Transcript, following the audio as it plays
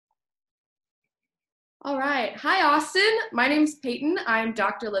All right. Hi, Austin. My name's Peyton. I'm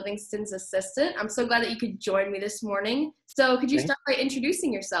Dr. Livingston's assistant. I'm so glad that you could join me this morning. So could you Thank start by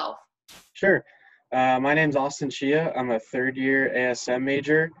introducing yourself? Sure. My name's Austin Chia. I'm a third year ASM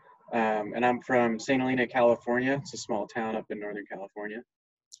major, and I'm from St. Helena, California. It's a small town up in Northern California.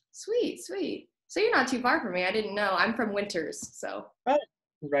 Sweet, sweet. So you're not too far from me. I didn't know. I'm from Winters. So Oh,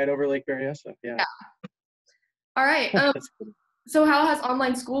 right over Lake Berryessa. Yeah. yeah. All right. That's So how has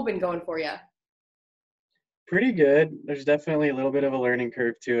online school been going for you? pretty good. There's definitely a little bit of a learning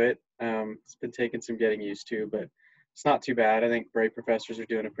curve to it. It's been taking some getting used to, but it's not too bad. I think Brave professors are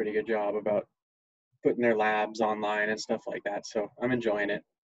doing a pretty good job about putting their labs online and stuff like that. So I'm enjoying it.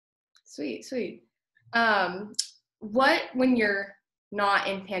 Sweet, sweet. Um, when you're not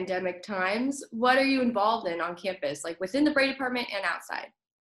in pandemic times, what are you involved in on campus, like within the Brady department and outside?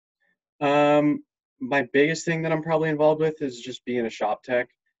 My biggest thing that I'm probably involved with is just being a shop tech.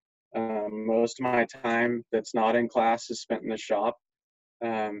 Most of my time that's not in class is spent in the shop.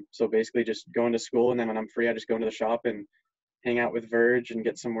 So basically just going to school, and then when I'm free, I just go into the shop and hang out with Verge and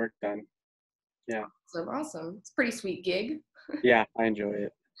get some work done. Yeah. So awesome. It's a pretty sweet gig. Yeah, I enjoy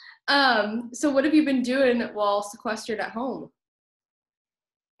it. So what have you been doing while sequestered at home?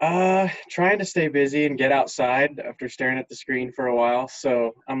 Trying to stay busy and get outside after staring at the screen for a while.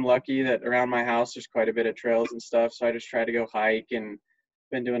 So I'm lucky that around my house there's quite a bit of trails and stuff. So I just try to go hike and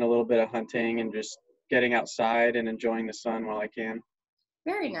been doing a little bit of hunting and just getting outside and enjoying the sun while I can.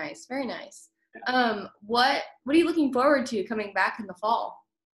 Very nice, very nice. What are you looking forward to coming back in the fall?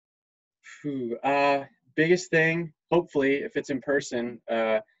 Phew, biggest thing, hopefully, if it's in person,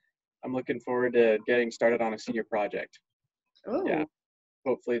 I'm looking forward to getting started on a senior project. Yeah, Oh,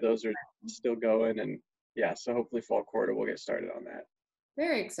 hopefully those are still going, and yeah, so hopefully fall quarter we'll get started on that.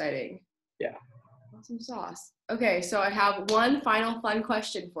 very exciting. Yeah. Awesome sauce. Okay, so I have one final fun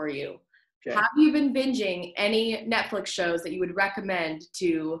question for you. Okay. Have you been binging any Netflix shows that you would recommend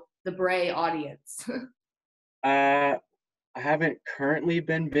to the Bray audience? Uh, I haven't currently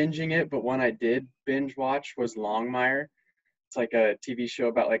been binging it, but one I did binge watch was Longmire. It's like a TV show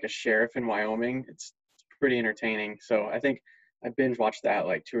about like a sheriff in Wyoming. It's pretty entertaining. So I think I binge watched that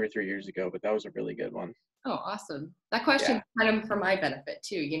like 2 or 3 years ago, but that was a really good one. Oh, awesome. That question Yeah. is kind of for my benefit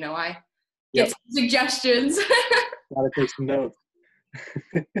too. I get Yep. some suggestions. Gotta take some notes.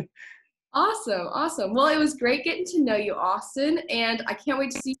 Awesome, awesome. Well, it was great getting to know you, Austin, and I can't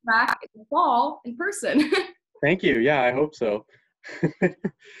wait to see you back in the fall in person. Thank you. Yeah, I hope so.